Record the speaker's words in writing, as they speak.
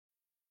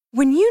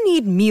When you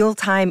need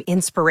mealtime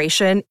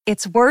inspiration,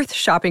 it's worth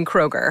shopping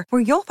Kroger,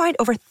 where you'll find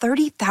over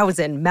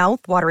 30,000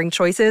 mouth-watering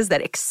choices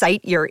that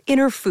excite your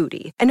inner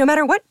foodie. And no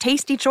matter what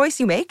tasty choice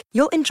you make,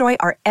 you'll enjoy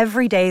our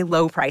everyday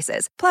low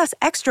prices, plus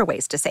extra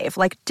ways to save,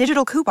 like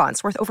digital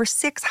coupons worth over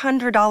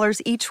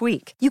 $600 each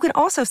week. You can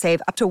also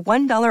save up to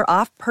 $1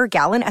 off per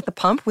gallon at the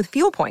pump with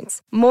fuel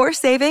points. More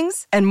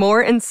savings and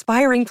more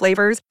inspiring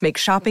flavors make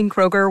shopping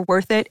Kroger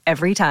worth it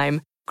every time.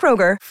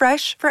 Kroger,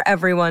 fresh for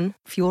everyone.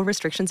 Fuel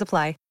restrictions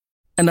apply.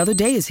 Another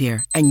day is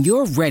here, and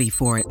you're ready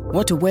for it.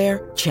 What to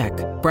wear? Check.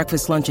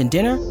 Breakfast, lunch, and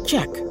dinner?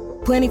 Check.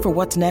 Planning for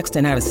what's next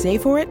and how to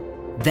save for it?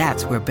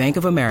 That's where Bank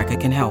of America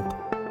can help.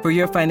 For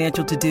your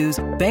financial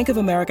to-dos, Bank of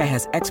America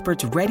has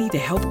experts ready to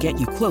help get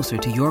you closer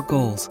to your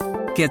goals.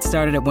 Get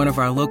started at one of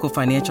our local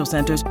financial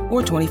centers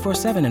or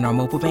 24/7 in our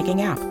mobile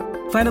banking app.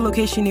 Find a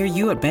location near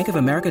you at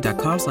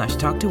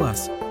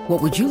bankofamerica.com/talktous.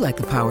 What would you like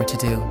the power to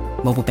do?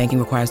 Mobile banking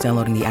requires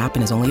downloading the app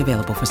and is only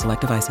available for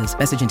select devices.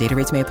 Message and data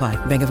rates may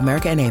apply. Bank of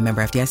America N.A.,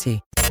 member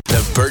FDIC.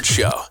 The Burt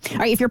Show. All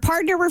right, if your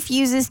partner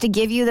refuses to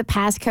give you the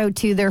passcode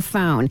to their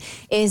phone,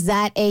 is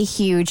that a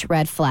huge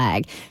red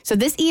flag? So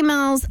this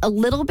email's a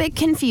little bit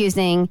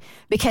confusing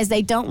because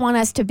they don't want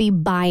us to be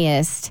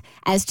biased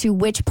as to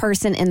which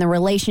person in the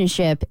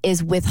relationship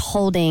is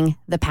withholding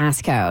the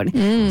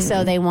passcode.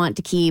 So they want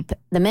to keep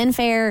the men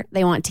fair,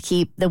 they want to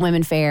keep the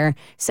women fair.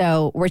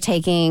 So we're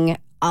taking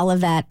all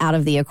of that out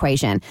of the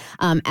equation.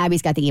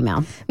 Abby's got the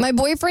email. My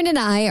boyfriend and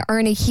I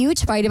are in a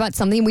huge fight about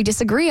something we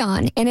disagree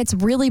on, and it's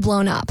really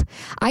blown up.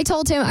 I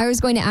told him I was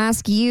going to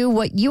ask you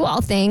what you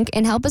all think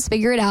and help us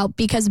figure it out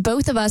because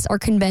both of us are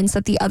convinced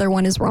that the other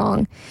one is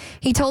wrong.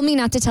 He told me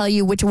not to tell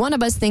you which one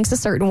of us thinks a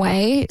certain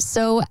way,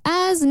 so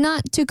as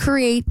not to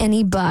create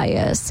any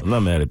bias. I'm not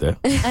mad at that.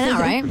 I know,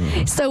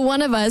 right? So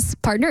one of us,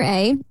 partner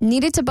A,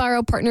 needed to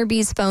borrow partner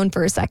B's phone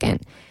for a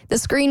second. The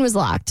screen was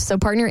locked, so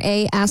partner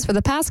A asked for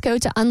the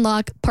passcode to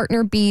unlock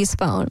partner B's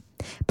phone.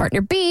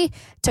 Partner B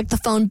took the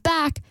phone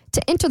back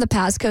to enter the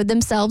passcode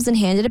themselves and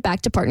handed it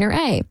back to partner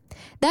A.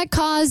 That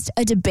caused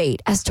a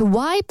debate as to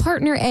why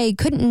partner A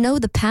couldn't know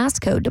the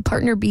passcode to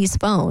partner B's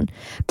phone.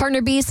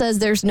 Partner B says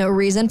there's no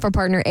reason for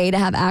partner A to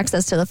have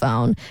access to the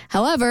phone.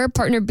 However,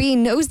 partner B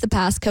knows the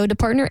passcode to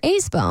partner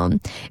A's phone.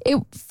 It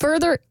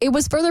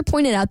was further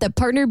pointed out that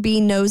partner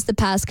B knows the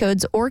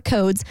passcodes or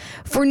codes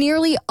for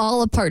nearly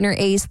all of partner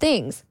A's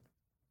things.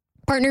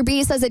 Partner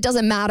B says it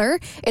doesn't matter.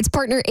 It's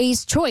partner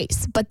A's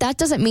choice. But that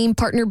doesn't mean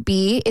partner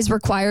B is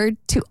required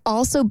to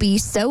also be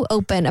so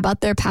open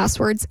about their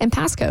passwords and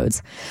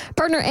passcodes.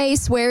 Partner A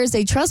swears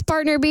they trust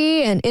partner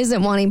B and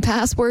isn't wanting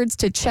passwords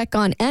to check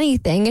on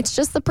anything. It's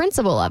just the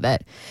principle of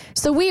it.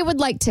 So we would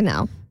like to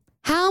know,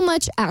 how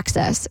much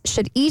access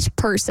should each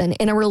person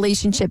in a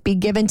relationship be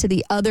given to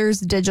the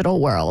other's digital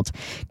world?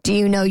 Do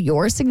you know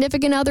your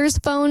significant other's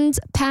phone's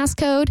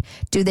passcode?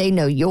 Do they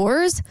know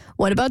yours?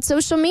 What about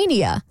social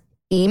media?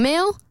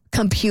 Email?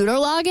 Computer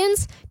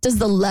logins? Does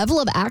the level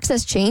of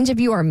access change if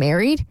you are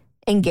married?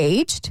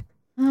 Engaged?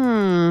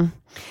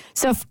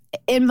 So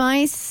in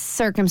my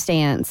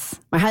circumstance,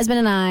 my husband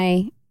and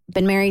I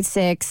been married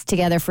 6,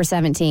 together for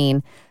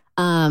 17.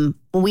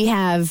 We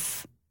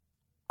have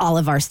all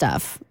of our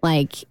stuff.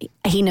 Like,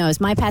 he knows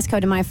my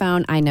passcode to my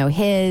phone. I know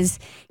his.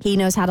 He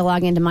knows how to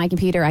log into my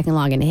computer. I can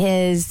log into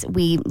his.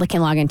 We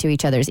can log into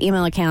each other's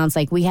email accounts.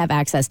 Like, we have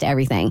access to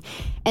everything.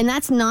 And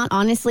that's not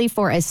honestly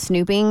for a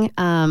snooping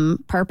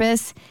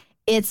purpose.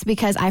 It's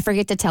because I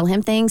forget to tell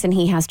him things and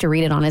he has to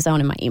read it on his own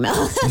in my email.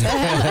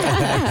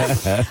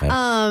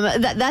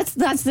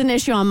 That's an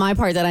issue on my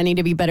part that I need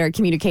to be better at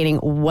communicating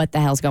what the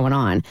hell's going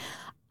on.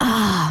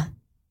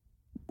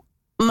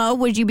 Mo,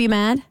 would you be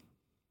mad?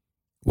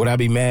 Would I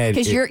be mad?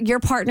 Because you're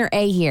partner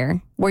A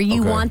here, where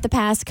you want the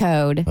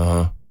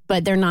passcode,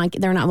 but they're not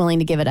willing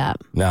to give it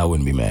up. No, I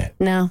wouldn't be mad.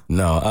 No?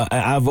 No,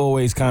 I've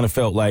always kind of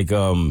felt like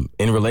in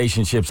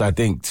relationships, I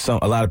think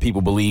a lot of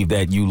people believe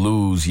that you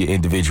lose your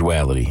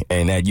individuality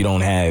and that you don't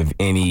have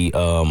any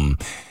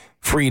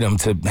freedom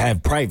to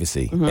have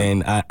privacy.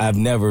 And I've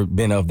never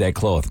been of that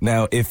cloth.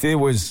 Now, if it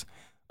was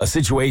a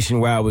situation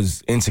where I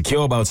was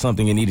insecure about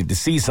something and needed to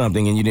see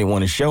something and you didn't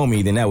want to show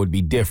me, then that would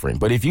be different.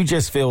 But if you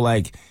just feel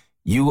like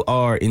you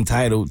are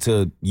entitled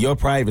to your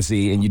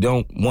privacy and you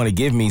don't want to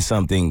give me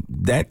something,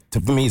 that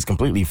for me is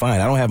completely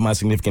fine. I don't have my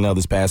significant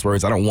other's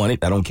passwords. I don't want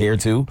it. I don't care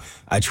to.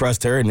 I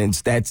trust her, and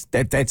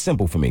that's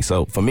simple for me.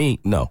 So for me,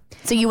 no.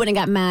 So you wouldn't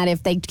got mad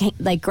if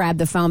they grabbed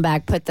the phone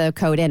back, put the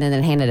code in, and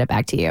then handed it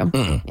back to you?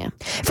 Yeah.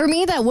 For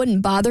me, that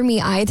wouldn't bother me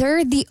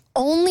either. The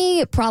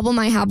only problem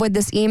I have with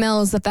this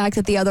email is the fact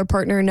that the other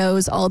partner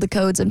knows all the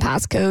codes and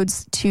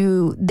passcodes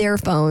to their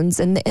phones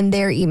and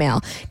their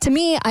email. To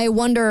me, I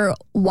wonder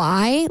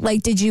why.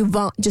 Like, did you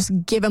just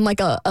give him like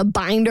a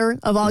binder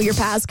of all your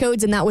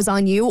passcodes and that was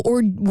on you?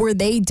 Or were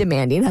they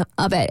demanding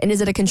of it? And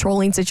is it a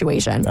controlling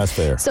situation? That's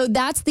fair. So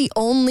that's the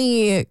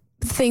only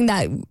thing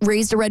that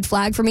raised a red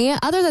flag for me.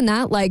 Other than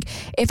that, like,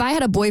 if I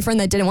had a boyfriend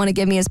that didn't want to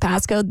give me his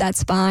passcode,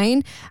 that's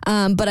fine.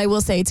 But I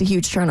will say it's a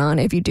huge turn on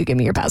if you do give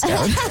me your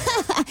passcode.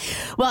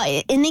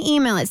 Well, in the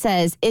email it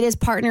says, it is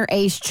partner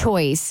A's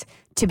choice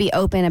to be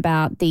open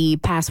about the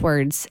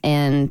passwords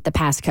and the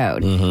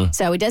passcode.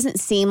 So it doesn't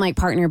seem like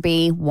partner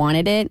B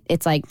wanted it.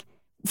 It's like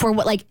for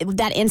what, like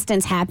that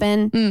instance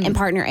happened and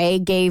partner A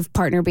gave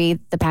partner B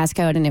the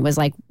passcode and it was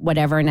like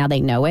whatever. Now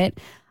they know it.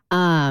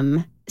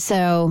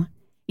 So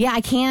yeah,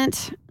 I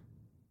can't.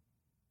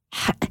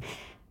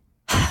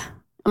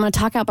 I'm going to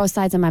talk out both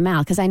sides of my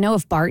mouth because I know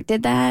if Bart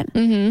did that,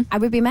 I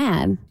would be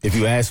mad. If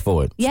you asked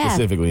for it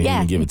specifically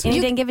and didn't give it to you.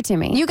 you. He didn't give it to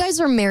me. You guys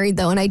are married,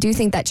 though, and I do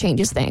think that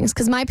changes things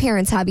because my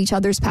parents have each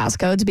other's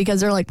passcodes because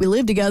they're like, we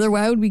live together.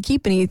 Why would we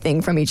keep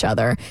anything from each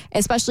other?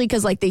 Especially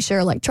because like they share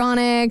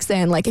electronics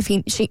and like if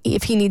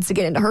he needs to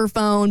get into her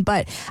phone.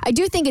 But I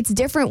do think it's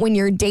different when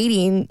you're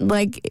dating.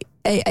 Like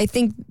I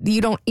think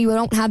you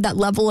don't have that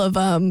level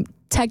of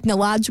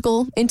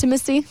technological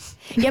intimacy.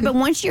 Yeah, but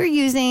once you're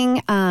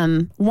using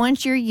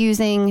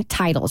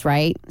titles,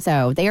 right?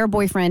 So they are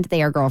boyfriend,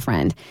 they are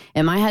girlfriend.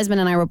 And my husband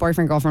and I were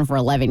boyfriend, girlfriend for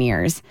 11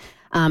 years.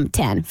 10,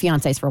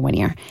 fiancés for 1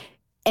 year.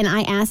 And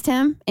I asked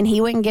him and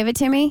he wouldn't give it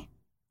to me.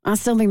 I'll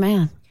still be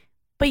mad.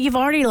 But you've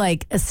already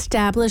like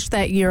established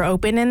that you're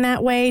open in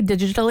that way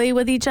digitally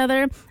with each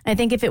other. I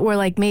think if it were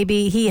like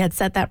maybe he had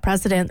set that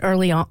precedent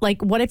early on,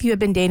 like what if you had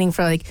been dating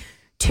for like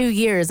 2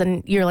 years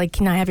and you're like,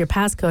 can I have your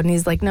passcode? And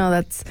he's like, no,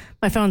 that's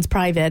my phone's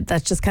private.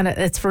 That's just kind of,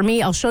 it's for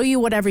me. I'll show you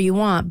whatever you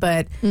want.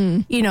 But,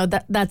 you know,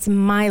 that's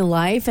my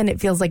life. And it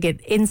feels like it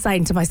insight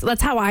into my soul.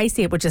 That's how I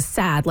see it, which is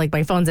sad. Like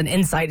my phone's an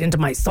insight into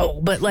my soul.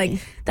 But like,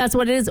 that's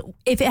what it is.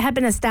 If it had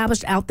been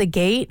established out the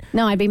gate.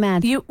 No, I'd be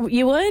mad. You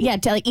would? Yeah,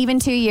 like even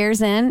 2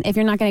 years in, if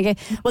you're not going to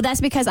get, well,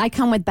 that's because I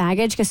come with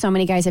baggage because so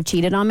many guys have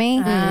cheated on me.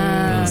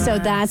 So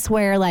that's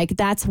where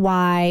that's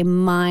why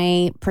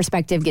my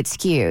perspective gets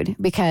skewed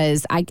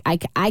because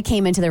I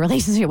came into the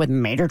relationship with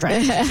major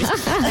trust issues.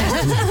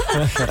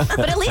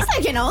 But at least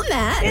I can own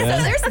that.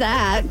 So there's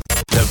that.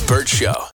 The Burt Show.